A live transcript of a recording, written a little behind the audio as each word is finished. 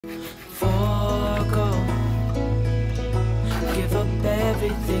Forgo, give up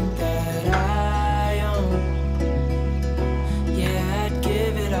everything that I own. Yeah, I'd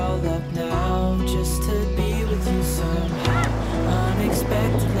give it all up now just to be with you somehow.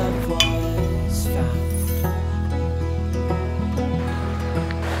 Unexpected love was found.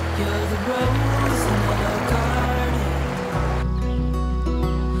 You're the rose in the garden,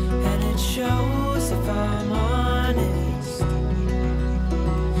 and it shows if I'm honest.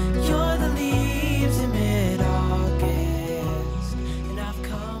 You're the leaves in mid-August, and I've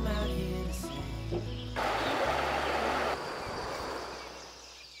come out here to say.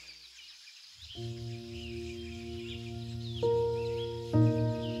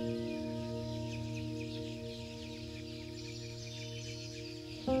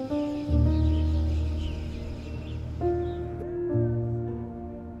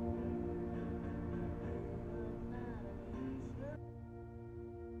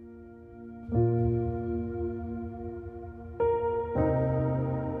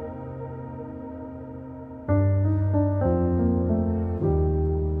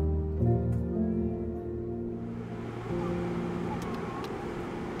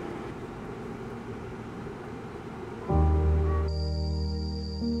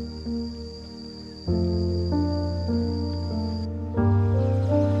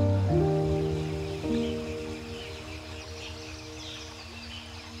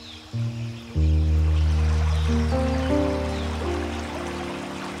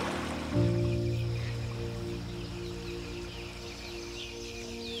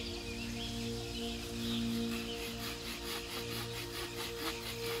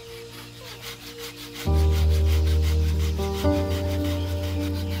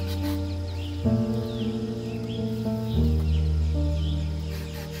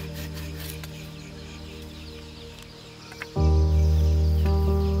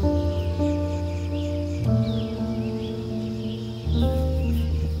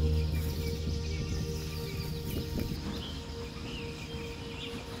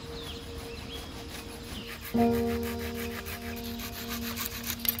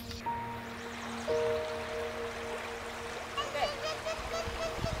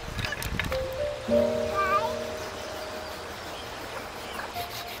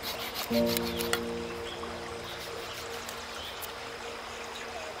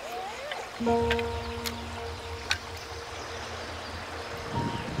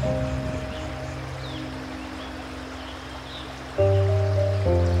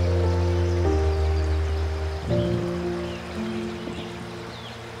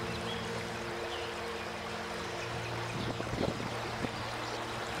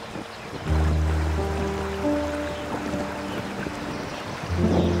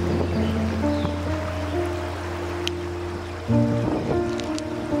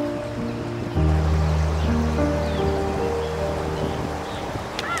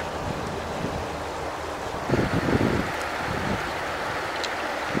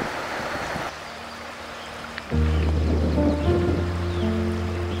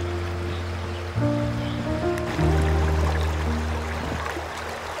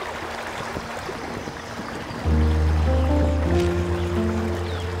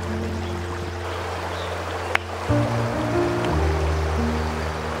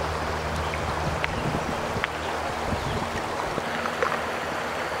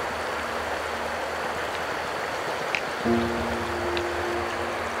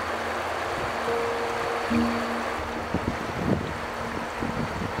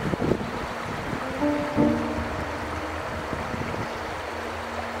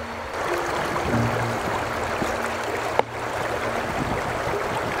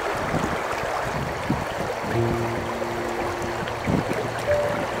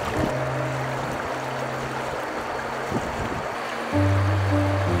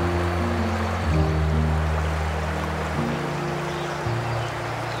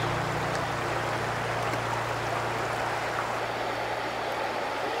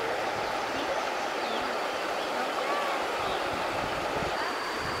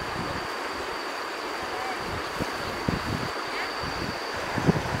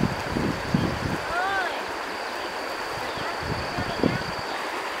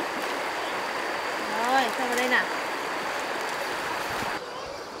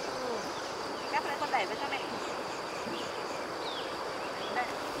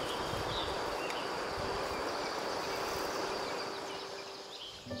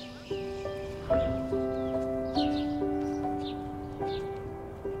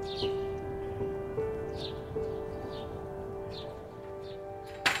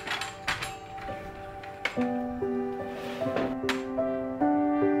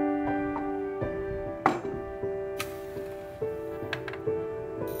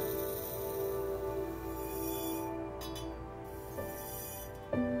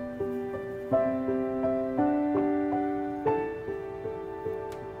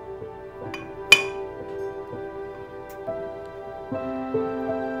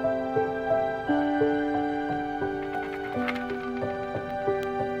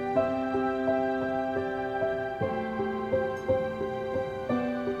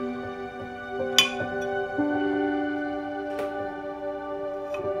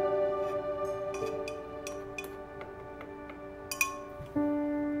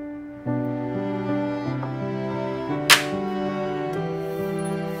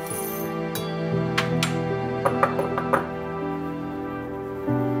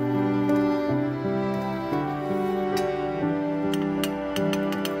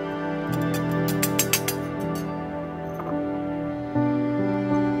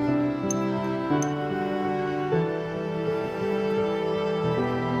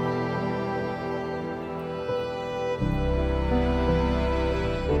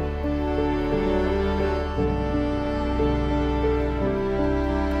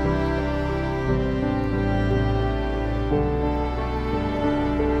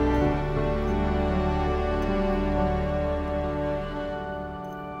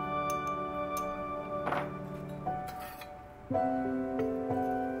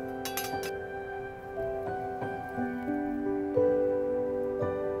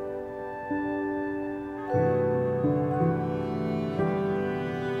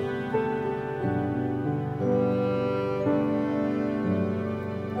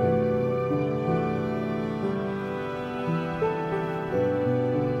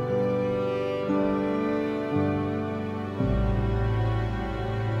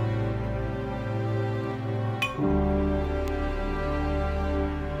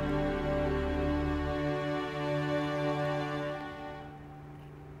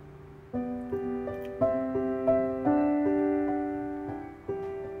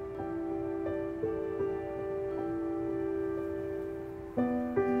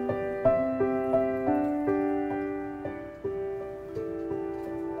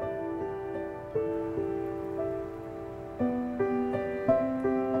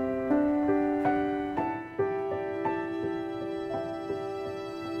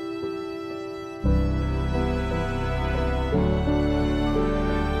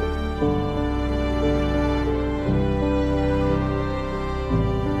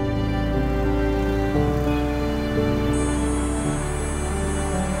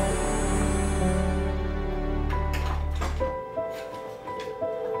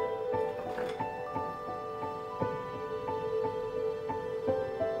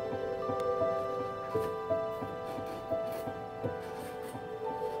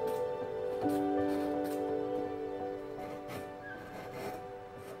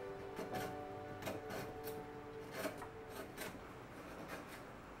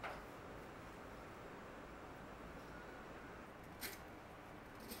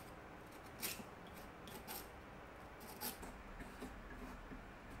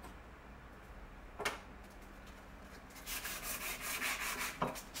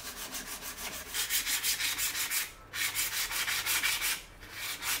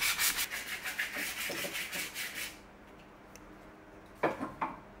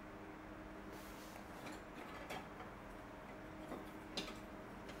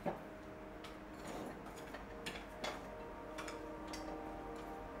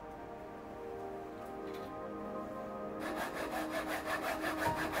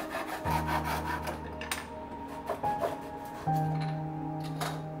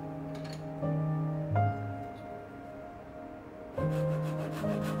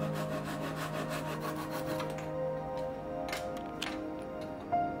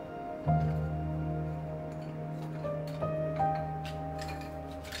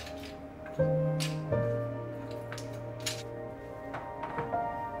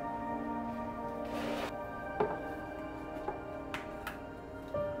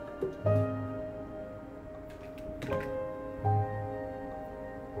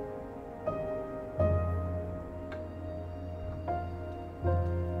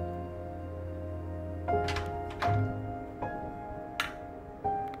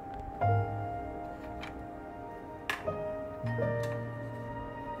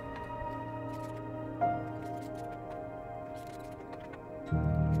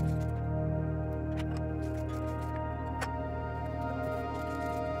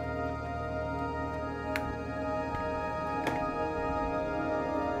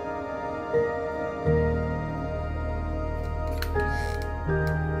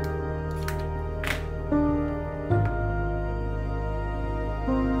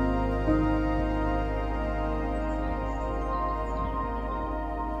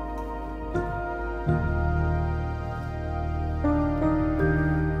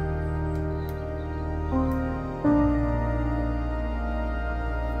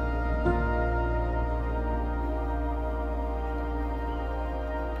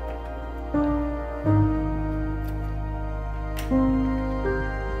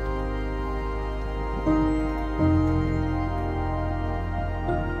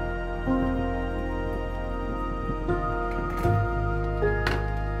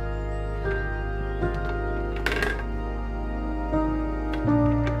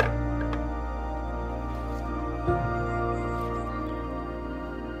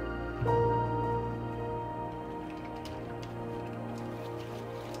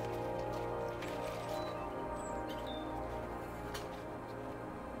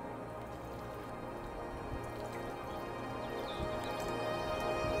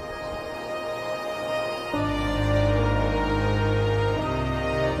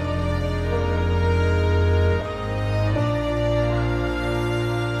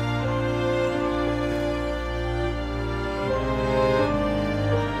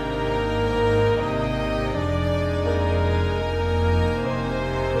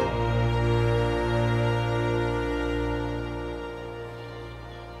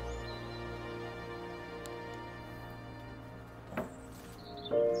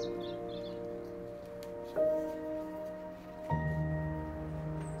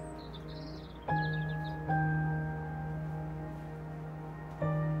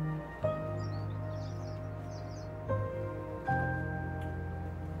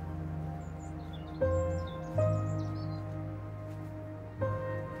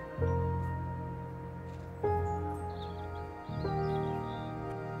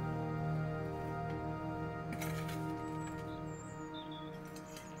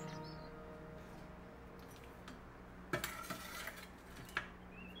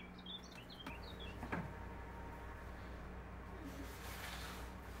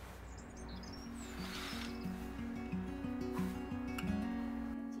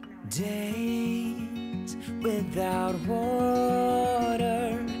 Days without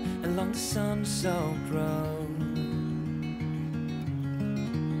water along the sun-soaked road.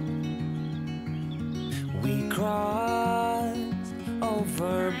 We crossed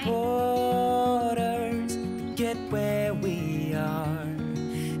over borders to get where we are,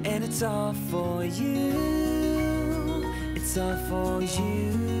 and it's all for you. It's all for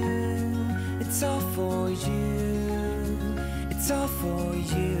you. It's all for you. It's all for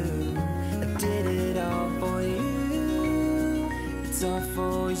you. I did it all for you. It's all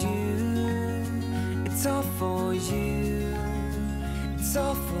for you. It's all for you. It's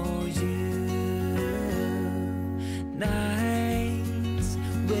all for you. nights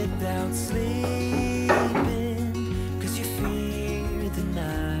without sleeping, 'cause you fear the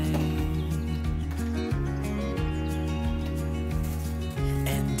night.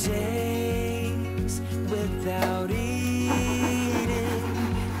 And days without eating,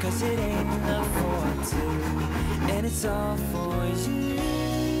 'cause it ain't enough for two. And it's all for you.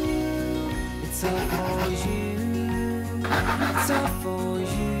 It's all for you. It's all for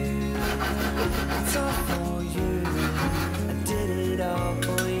you. It's all for you. I did it all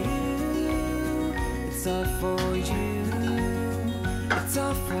for you. It's all for you. It's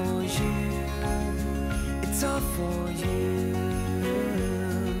all for you. It's all for you.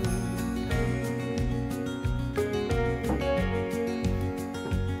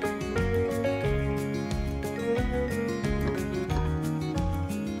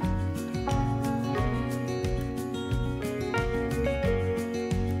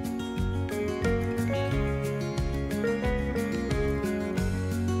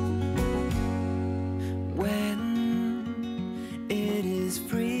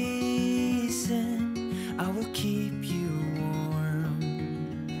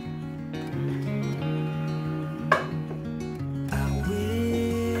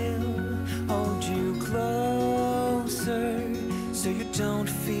 So you don't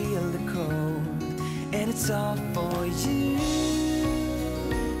feel the cold. And it's all for you.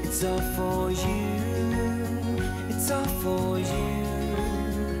 It's all for you. It's all for you.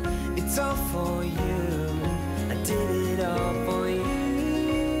 It's all for you. I did it all for you.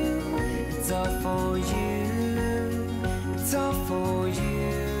 It's all for you. It's all for you.